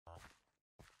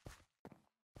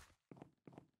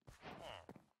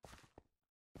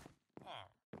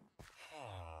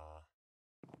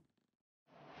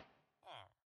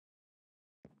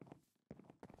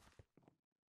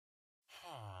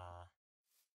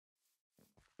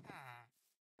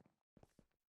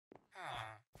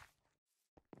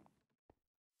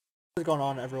What's going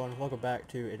on, everyone? Welcome back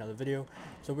to another video.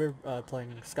 So we're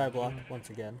playing Skyblock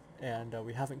once again, and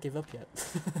we haven't gave up yet.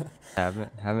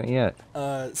 Haven't yet.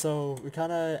 So we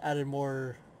kind of added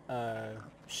more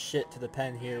shit to the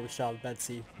pen here. We shot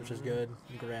Betsy, which is good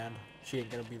and grand. She ain't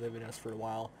gonna be living us for a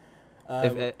while.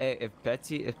 If Uh,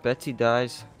 if Betsy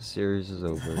dies, series is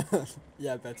over.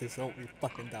 yeah, Betsy, so don't we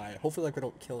fucking die. Hopefully, like, we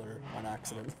don't kill her on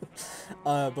accident.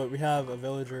 But we have a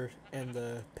villager in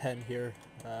the pen here.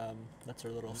 That's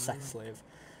our little sex slave.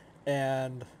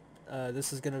 And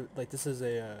this is gonna this is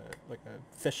a like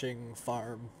a fishing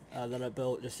farm that I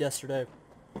built just yesterday.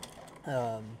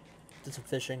 Um, did some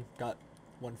fishing, got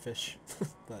one fish,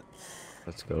 but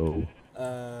Let's go.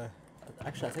 uh,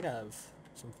 actually I think I have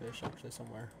some fish actually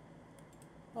somewhere.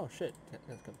 Oh shit,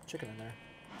 there's a chicken in there.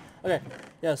 Okay,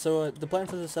 yeah. So the plan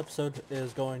for this episode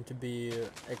is going to be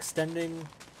extending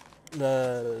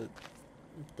the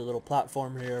little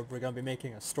platform here. We're gonna be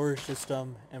making a storage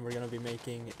system, and we're gonna be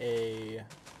making a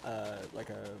like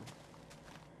a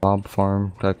Mob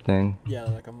farm type thing. yeah,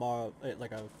 like a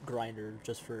like a grinder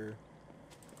just for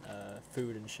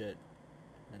food and shit,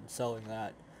 and selling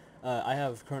that. I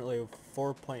have currently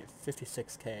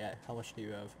 4.56k. How much do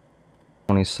you have?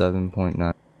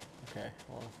 27.9. Okay,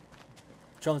 well,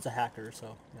 Trum's a hacker,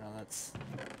 so you know that's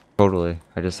Totally.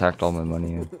 I just yeah. hacked all my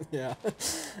money in. Yeah.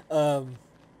 um,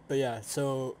 but yeah,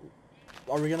 so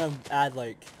are we gonna add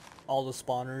like all the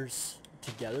spawners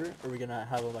together, or are we gonna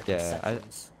have them like in Yeah,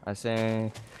 sections? I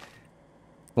say.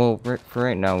 Well, for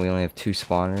right now we only have two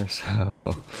spawners. So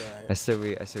Right. I say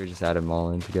we just add them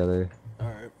all in together. All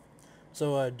right.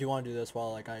 So do you want to do this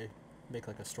while like I make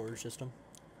like a storage system?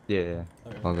 Yeah,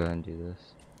 Okay. I'll go ahead and do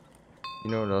this.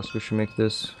 You know what else we should make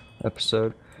this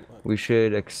episode? What? We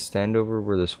should extend over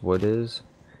where this wood is,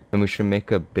 and we should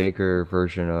make a bigger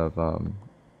version of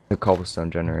the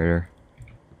cobblestone generator.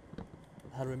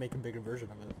 How do we make a bigger version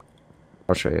of it?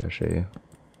 I'll show you. I'll show you.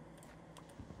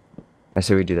 I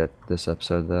say we do that this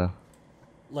episode though.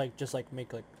 Like just like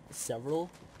make like several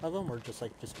of them, or just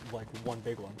like one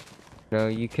big one? No,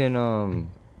 you can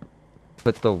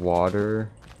put the water.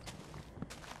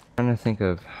 I'm trying to think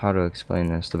of how to explain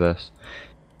this the best.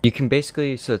 You can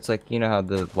basically, so it's like, you know how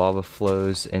the lava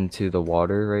flows into the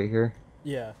water right here?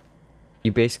 Yeah.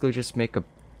 You basically just make a,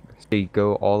 so you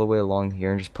go all the way along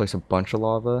here and just place a bunch of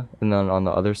lava, and then on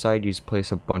the other side you just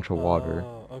place a bunch of water.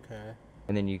 Oh, okay.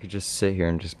 And then you could just sit here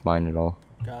and just mine it all.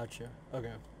 Gotcha.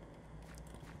 Okay.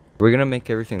 We're gonna make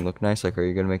everything look nice, like are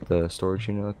you gonna make the storage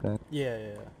unit look nice? Yeah, yeah,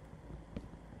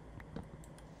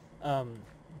 yeah.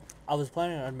 I was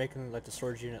planning on making like the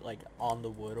storage unit like on the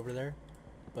wood over there,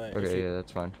 but if Okay, you yeah,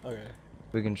 that's fine. okay.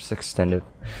 We can just extend it.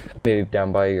 Maybe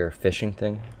down by your fishing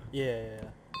thing. Yeah, yeah, yeah.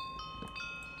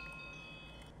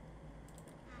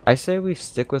 I say we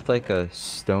stick with like a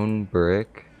stone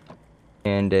brick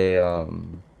and a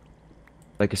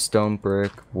like a stone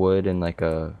brick, wood, and like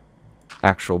a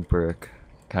actual brick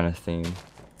kind of theme.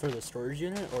 For the storage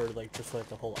unit, or like just like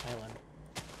the whole island?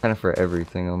 Kind of for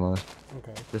everything almost.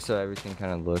 Okay. Just so everything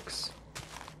kind of looks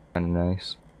kind of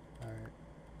nice. All right.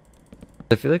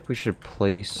 I feel like we should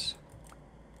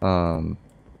um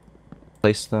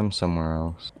place them somewhere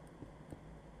else.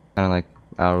 Kind of like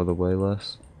out of the way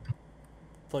less.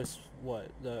 Place what?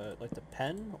 The like the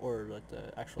pen or like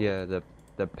the actual? Yeah, the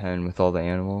pen with all the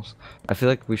animals. I feel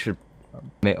like we should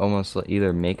almost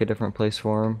either make a different place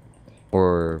for them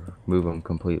or move them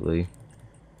completely.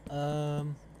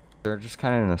 Um. They're just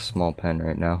kind of in a small pen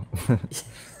right now.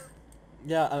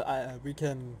 Yeah. We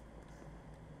can.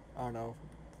 I don't know,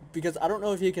 because I don't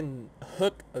know if you can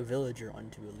hook a villager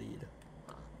onto a lead.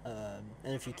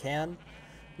 And if you can,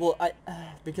 well,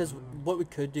 because what we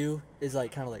could do is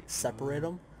like kind of like separate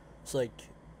them. So like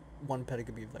one pen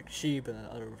could be like sheep and then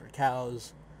the other for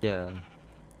cows. Yeah.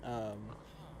 Um,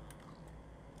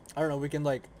 I don't know. We can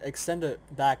like extend it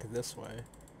back this way.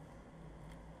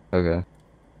 Okay.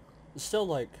 There's still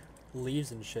like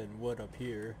leaves and shit and wood up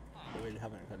here that we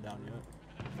haven't cut down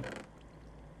yet.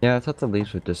 Yeah, I thought the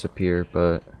leaves would disappear,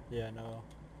 but Yeah, no.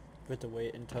 We have to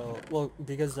wait until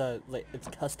because like it's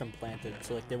custom planted,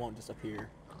 so like they won't disappear.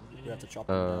 We have to chop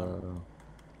them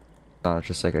down. it's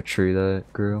just like a tree that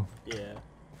grew. Yeah.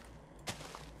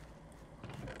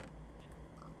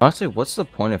 Honestly, what's the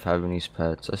point of having these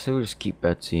pets? I say we just keep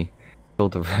Betsy, kill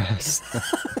the rest.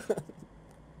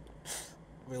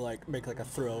 We like make like a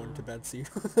throne to Betsy.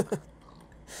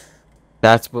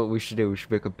 That's what we should do. We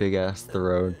should make a big ass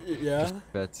throne. Yeah. Just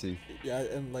Betsy. Yeah,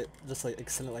 and like just like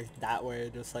extend it like that way,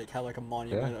 just like have like a Yeah.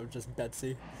 monument of just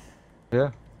Betsy.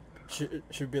 Yeah.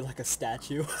 Should be like a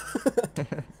statue.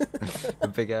 A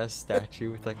big ass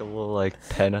statue with like a little like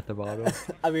pen at the bottom.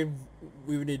 I mean,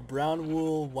 we would need brown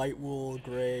wool, white wool,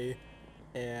 gray,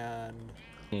 and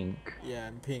Pink. yeah,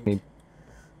 and pink. Me-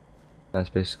 That's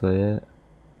basically it.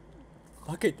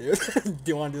 Okay, dude. Do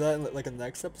you want to do that in, like in the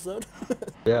next episode?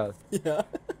 Yeah. Yeah.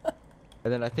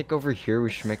 And then I think over here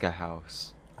we should make a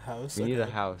house. House. We need a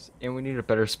Okay. house, and we need a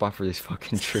better spot for these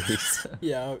fucking trees.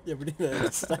 Yeah, yeah, we need to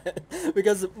expand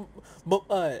because, but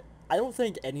I don't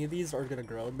think any of these are gonna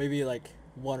grow. Maybe like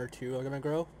one or two are gonna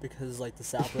grow because like the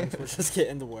saplings will just get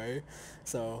in the way.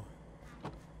 So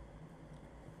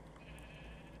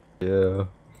Yeah.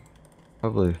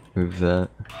 Probably move that.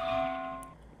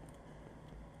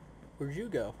 where'd you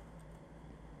go?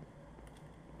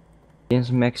 Getting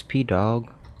some XP,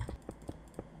 dog.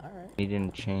 All right, Need an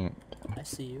enchant. I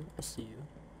see you. I see you.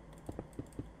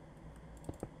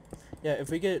 Yeah, if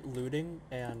we get looting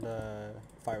and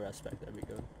fire aspect, that'd be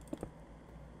good.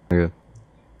 Okay.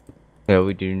 Yeah,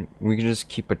 we do. We can just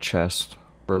keep a chest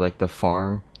for like the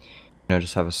farm. You know,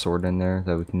 just have a sword in there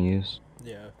that we can use.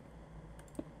 Yeah.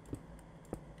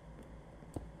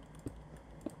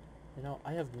 You know,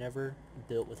 I have never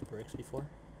built with bricks before,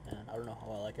 and I don't know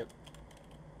how I like it.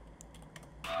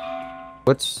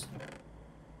 What's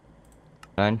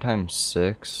 9 times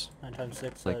 6? 9 times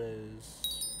 6, Like that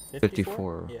is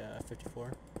 54. Yeah,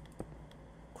 54.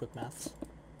 Quick maths.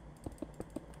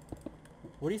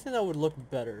 What do you think that would look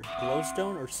better,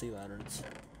 glowstone or sea lanterns?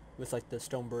 With like the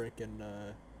stone brick and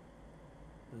the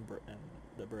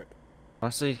brick.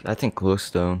 Honestly, I think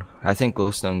glowstone. I think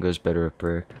glowstone goes better with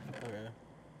brick. Okay.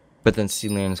 But then sea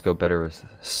lanterns go better with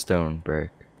stone brick.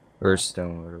 Or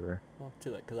stone, whatever. Well,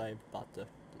 too late, because I bought the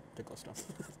glowstone.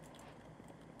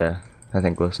 Yeah, I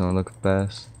think glowstone would look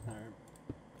best. Alright.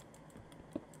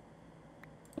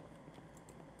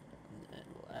 And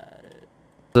we'll add it.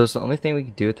 So the only thing we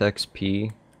can do with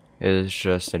XP is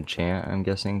just enchant, I'm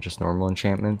guessing, just normal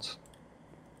enchantments.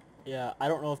 Yeah, I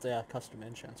don't know if they have custom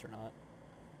enchants or not.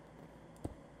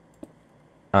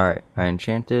 Alright, I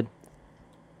enchanted.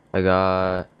 I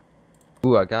got...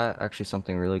 Ooh, I got actually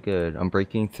something really good.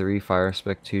 Unbreaking 3, Fire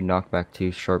Spec 2, Knockback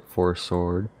 2, Sharp 4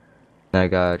 sword. And I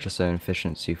got just an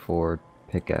Efficiency 4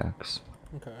 pickaxe.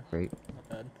 Okay. Great. Not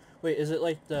bad. Wait, is it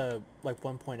like the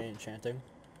 1.8 enchanting?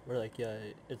 Where like, yeah,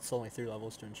 it's only 3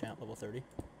 levels to enchant level 30?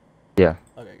 Yeah.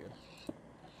 Okay, good.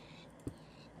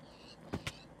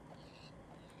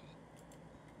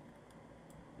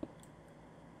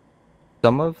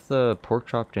 Some of the pork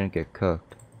chop didn't get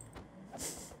cooked.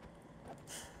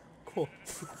 Cool.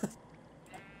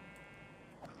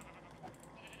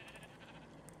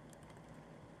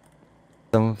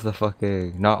 Some of the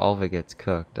fucking... Not all of it gets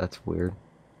cooked. That's weird.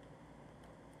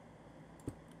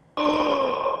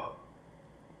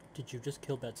 Did you just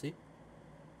kill Betsy?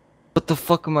 What the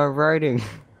fuck am I writing?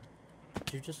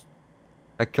 Did you just...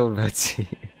 I killed Betsy.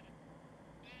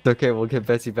 It's okay, we'll get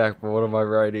Betsy back, but what am I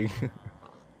writing?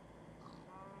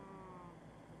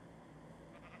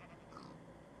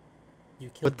 You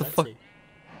killed What the fuck? Betsy.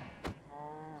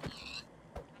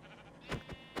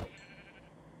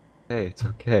 Hey, it's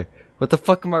okay. What the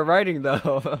fuck am I writing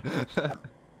though?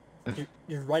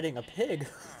 You're riding a pig.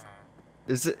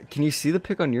 Is it? Can you see the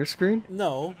pic on your screen?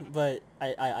 No, but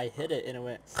I hit it and it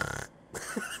went...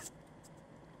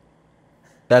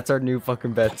 That's our new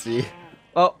fucking Betsy.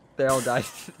 Oh, they all died.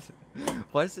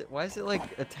 Why is it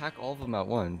like attack all of them at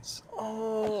once?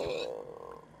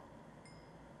 Oh.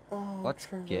 Oh, What's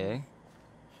Trevin. gay?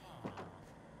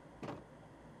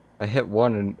 I hit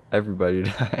one and everybody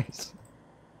dies.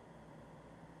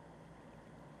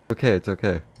 Okay, it's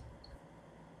okay.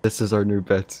 This is our new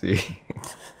Betsy.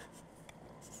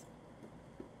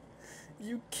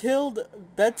 You killed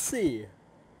Betsy.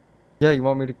 Yeah, you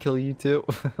want me to kill you too?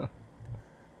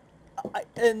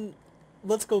 And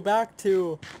let's go back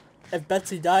to if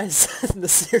Betsy dies, the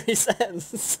series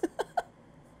ends.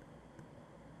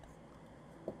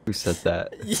 Who said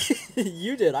that?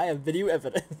 You did. I have video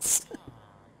evidence.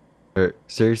 Alright,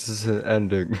 series is an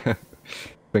ending.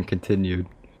 Been continued.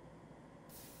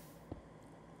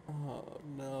 Oh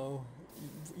no.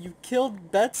 You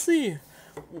killed Betsy.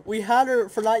 We had her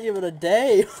for not even a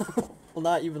day. Well,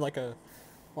 not even like a...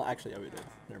 Well, actually, yeah, we did.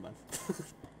 Never mind.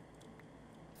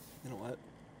 You know what?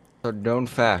 So known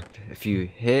fact, if you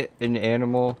hit an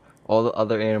animal, all the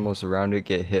other animals around it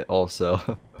get hit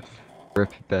also.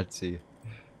 Rip Betsy.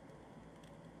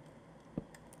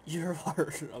 You're a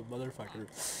motherfucker.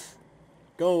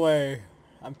 Go away.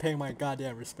 I'm paying my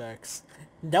goddamn respects.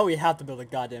 Now we have to build a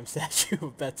goddamn statue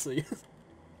of Betsy.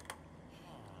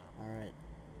 Alright.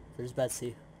 There's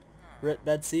Betsy. Rip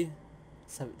Betsy.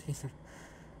 17.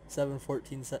 7,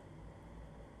 14,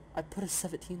 I put a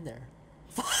 17 there.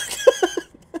 Fuck.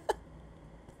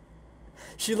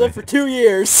 She lived for 2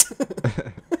 years.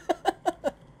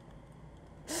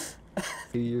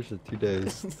 2 years or 2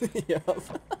 days. Yep.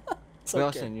 It's Wait,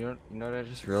 okay. Austin, you know what I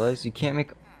just realized? You can't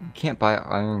buy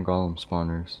iron golem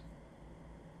spawners.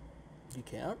 You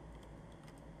can't?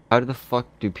 How the fuck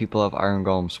do people have iron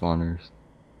golem spawners?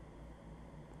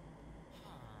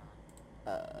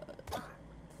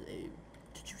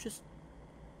 Did you just...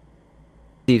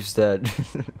 Steve's dead.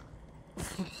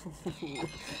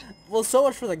 Well, so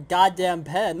much for the goddamn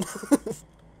pen. Fuck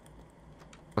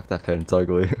that pen, it's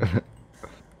ugly.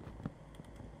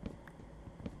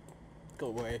 Go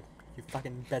away, you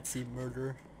fucking Betsy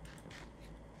murderer.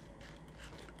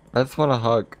 I just want a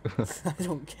hug. I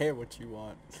don't care what you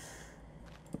want.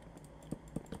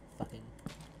 Fucking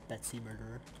Betsy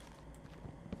murderer.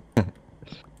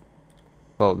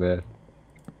 Oh man.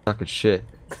 Talking shit.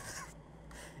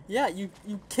 Yeah, you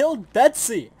killed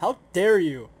Betsy! How dare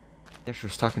you? Yeah, she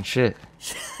was talking shit.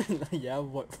 Yeah,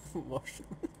 what was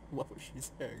she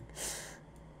saying?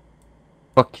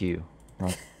 Fuck you.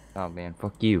 Oh man,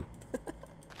 fuck you.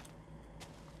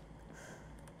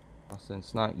 Austin,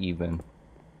 it's not even.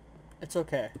 It's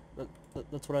okay.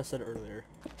 That's what I said earlier.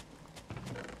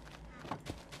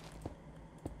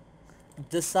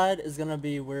 This side is gonna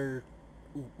be where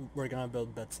we're gonna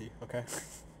build Betsy, okay?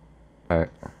 Alright.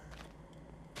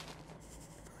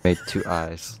 Made 2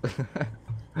 eyes.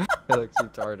 It looks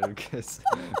retarded because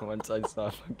one side's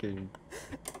not fucking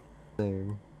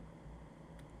thing.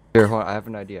 Here, hold on, I have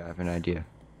an idea.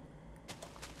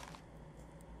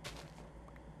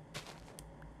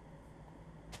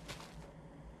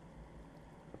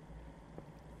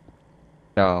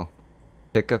 No.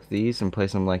 Pick up these and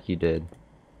place them like you did.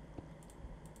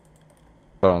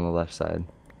 But on the left side.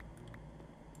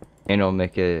 And it'll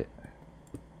make it...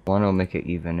 One will make it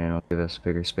even and it'll give us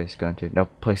bigger space to go into. Now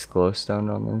place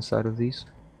glowstone on the inside of these.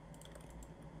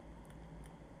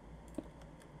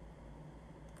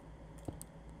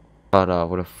 But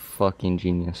what a fucking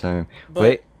genius I am.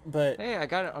 Wait. But... Hey, I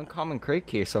got an uncommon crate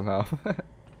key somehow.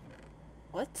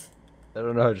 What? I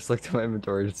don't know, I just looked at my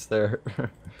inventory, it's there.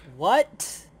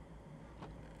 What? I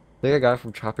think I got it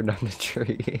from chopping down the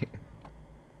tree. It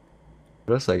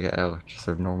looks like just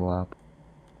a normal apple.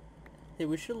 Hey,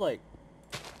 we should like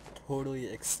totally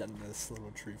extend this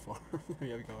little tree farm we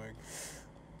have going.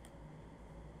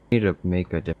 Need to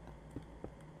make a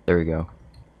There we go.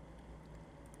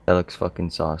 That looks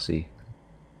fucking saucy.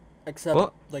 Except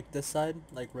What? like this side,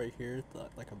 like right here,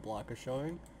 like a block is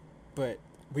showing, but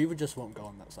we would just won't go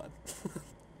on that side.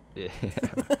 Yeah.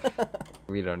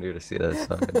 We don't need to see that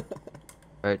side.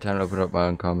 Alright, time to open up my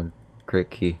uncommon crate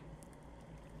key.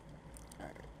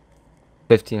 Alright.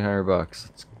 1,500 bucks.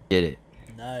 Let's get it.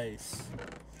 Nice.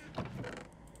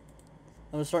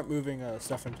 I'm gonna start moving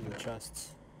stuff into the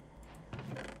chests.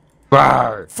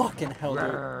 Rawr! Fucking hell,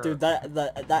 Rawr. dude.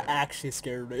 That actually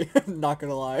scared me. Not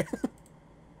gonna lie.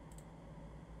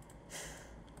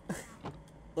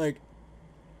 Like,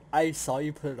 I saw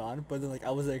you put it on, but then like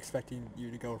I wasn't expecting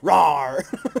you to go roar.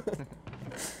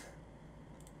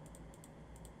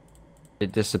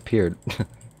 It disappeared.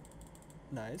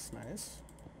 Nice, nice.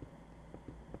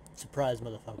 Surprise,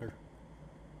 motherfucker.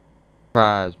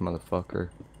 Fries, motherfucker.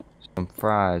 Some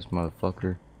fries,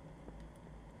 motherfucker.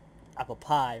 Apple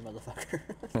pie, motherfucker.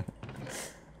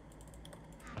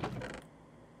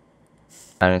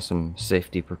 Adding some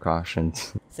safety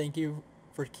precautions. Of Thank you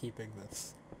for keeping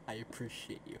this. I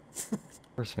appreciate you.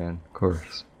 course, man. Of course.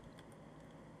 It's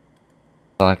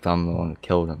not like I'm the one who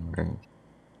killed him, right?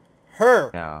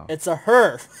 Her! No. It's a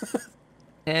her!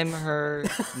 Him, her,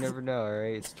 you never know,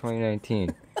 alright? It's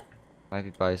 2019. Might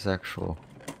be bisexual.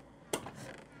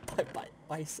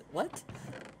 What?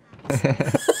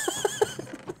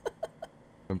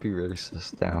 Don't be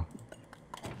racist now.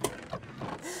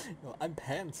 No, I'm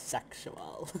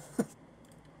pansexual.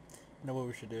 You know what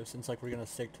we should do, since like we're gonna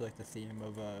stick to like the theme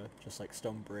of just like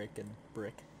stone brick and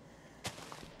brick,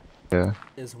 Yeah.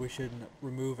 is we should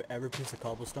remove every piece of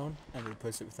cobblestone and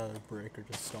replace it with either brick or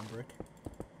just stone brick.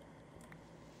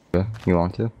 Yeah, you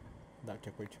want to? That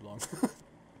took way too long.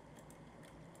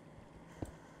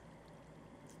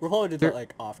 We'll probably do that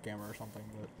like off camera or something,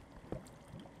 but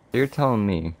You're telling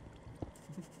me,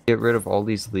 get rid of all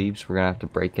these leaves, we're gonna have to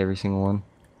break every single one?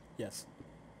 yes.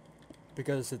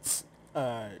 Because it's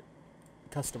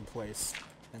custom place,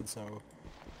 and so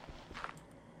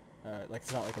like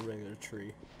it's not like a regular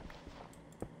tree.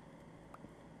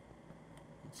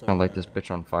 So, I'll light this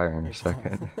bitch on fire in a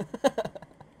second.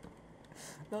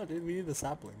 No, dude, we need the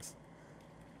saplings.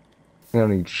 We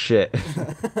don't need shit.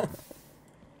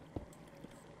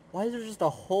 Why is there just a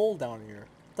hole down here?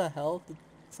 What the hell?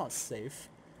 It's not safe.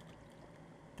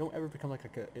 Don't ever become like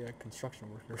a construction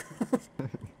worker.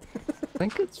 I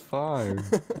think it's fine.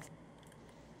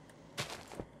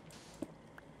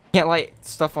 Can't light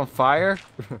stuff on fire?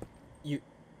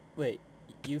 Wait,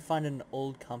 you find an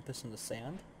old compass in the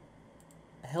sand?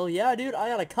 Hell yeah, dude, I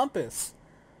got a compass!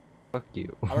 Fuck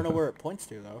you. I don't know where it points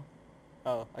to, though.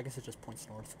 Oh, I guess it just points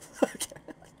north. Okay.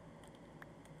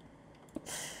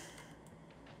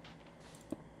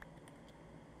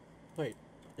 Wait,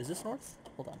 is this north?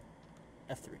 Hold on.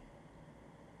 F3.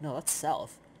 No, that's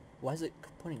south. Why is it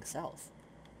pointing south?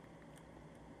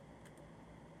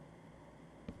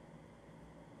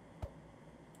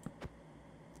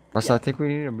 Also, Yeah. I think we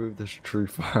need to move this tree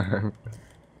farm.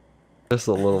 Just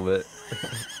a little bit.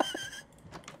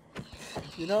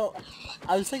 You know,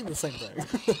 I was thinking the same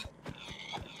thing.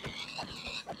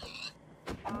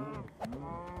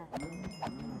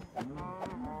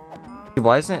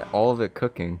 Why isn't all of it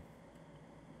cooking?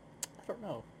 I don't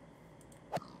know.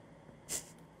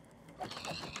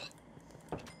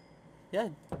 Yeah,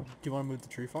 do you want to move the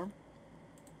tree farm?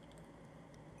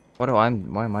 Why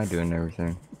am I doing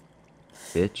everything?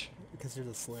 Bitch. Because you're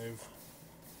the slave.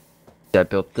 Yeah, I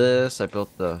built this, I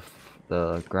built the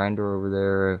grinder over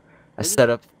there. I set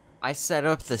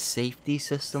up the safety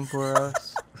system for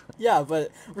us. Yeah,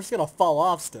 but we're just gonna fall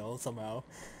off still, somehow.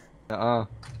 Oh.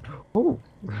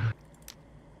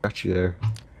 Got you there.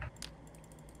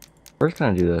 We're just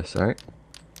gonna do this, alright?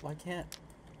 Why can't...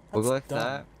 We'll That's go like dumb.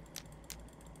 that.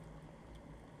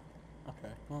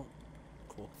 Okay, well,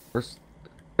 cool. First,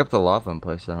 pick up the lava and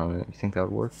place it on it. You think that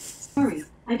would work? Sorry,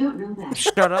 I don't know that.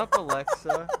 Shut up,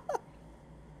 Alexa.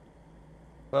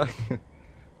 Fuck.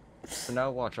 So now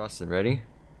watch, Austin. Ready?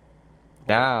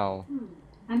 Now.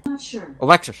 I'm not sure.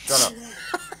 Alexa, shut up.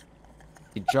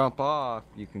 You jump off,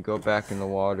 you can go back in the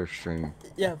water stream.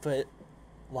 Yeah, but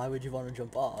why would you want to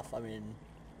jump off? I mean,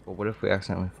 But what if we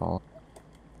accidentally fall?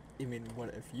 you mean, what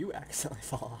if you accidentally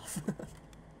fall off?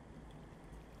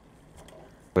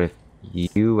 What if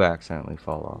you accidentally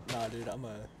fall off? Nah, dude, I'm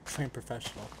a trained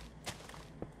professional.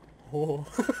 Oh.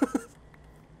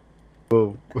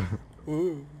 Whoa.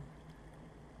 Ooh.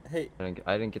 Hey.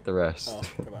 I didn't get the rest. Oh,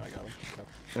 come on, I got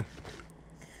him.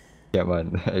 Yeah,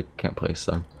 mine. I can't place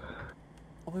them.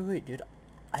 Oh, wait, dude.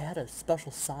 I had a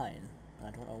special sign. I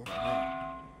don't know what it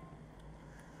meant.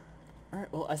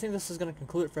 Alright, well, I think this is gonna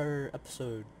conclude it for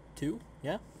episode 2,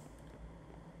 yeah?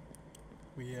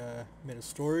 We, made a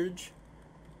storage.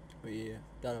 We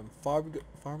got a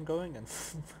farm going, and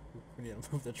we need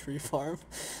to move the tree farm.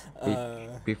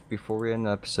 Before we end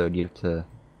the episode, you have to...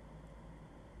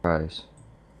 Surprise.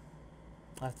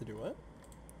 I have to do what?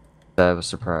 I have a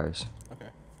surprise. Okay.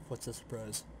 What's the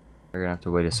surprise? You're gonna have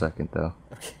to wait a second, though.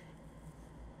 Okay.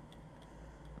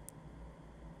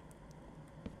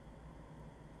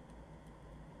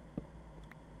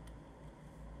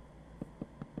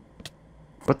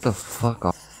 What the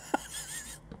fuck?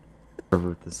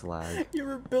 With this lag. You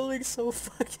were building so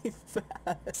fucking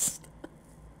fast.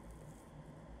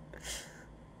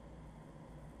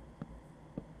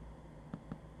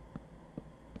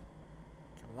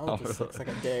 That just looks like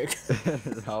a dig.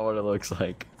 That's not what it looks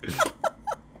like.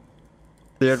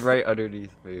 Stand right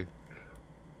underneath me.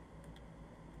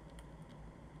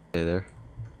 Hey there.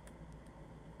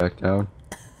 Back down.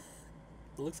 It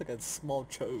looks like a small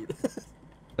chode.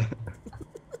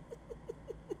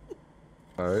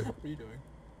 Alright. What are you doing?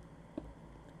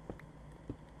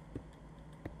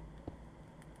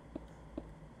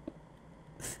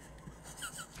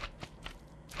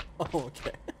 Oh,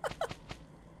 okay.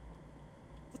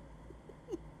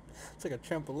 It's like a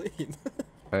trampoline.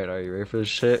 Alright, are you ready for this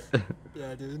shit?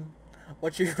 Yeah, dude.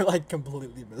 Watch you like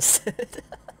completely miss it.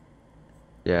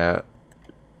 Yeah.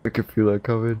 I can feel that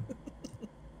coming. I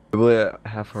believe at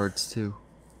half hearts too.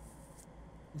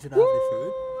 Do you not have any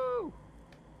food?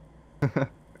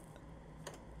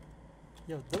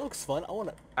 Yo, that looks fun. I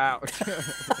wanna. Ouch.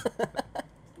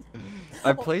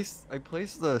 I placed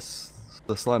the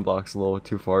slime blocks a little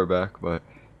too far back, but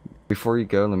before you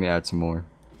go, let me add some more.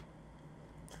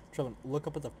 Trevin, look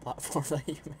up at the platform that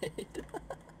you made.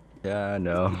 Yeah, I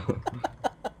know.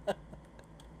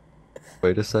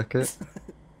 Wait a second.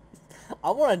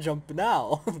 I wanna jump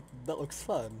now. That looks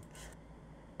fun.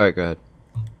 Alright, go ahead.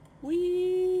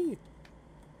 Whee!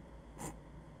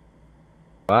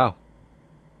 Wow.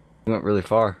 You went really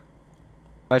far.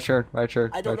 My turn, my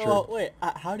turn, I don't my know. turn. Wait,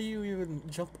 how do you even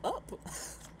jump up?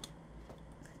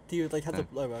 Do you like have to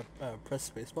press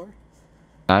spacebar?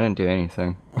 I didn't do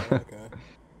anything. Oh, okay.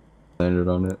 Landed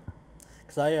on it.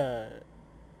 Cause I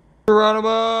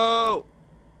Geronimo!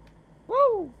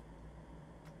 Woo!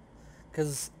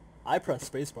 Cause I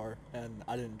pressed spacebar and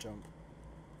I didn't jump.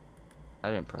 I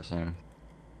didn't press anything.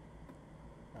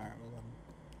 Alright, well then,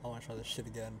 I wanna try this shit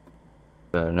again.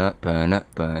 Burn up, burn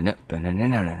up, burn up, burn up,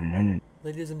 burn up, burn up.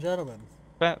 Ladies and gentlemen,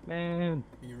 Batman.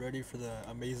 Are you ready for the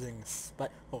amazing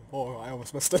Oh, I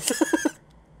almost missed it.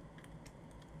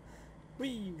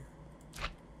 Whee!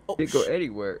 Oh, Didn't go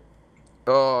anywhere.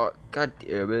 Oh, god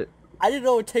damn it. I didn't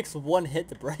know it takes one hit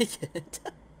to break it.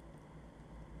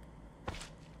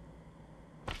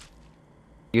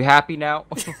 You happy now?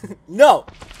 No!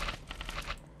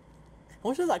 How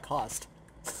much does that cost?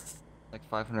 Like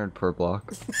 500 per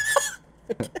block.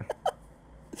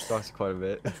 Costs quite a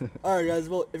bit. Alright guys,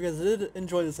 well, if you guys did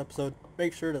enjoy this episode,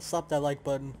 make sure to slap that like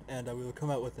button, and we will come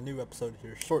out with a new episode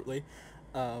here shortly.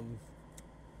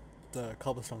 The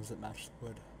cobblestone doesn't match the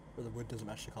wood, or the wood doesn't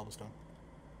match the cobblestone.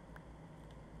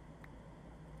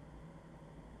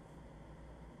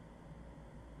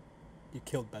 You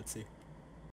killed Betsy.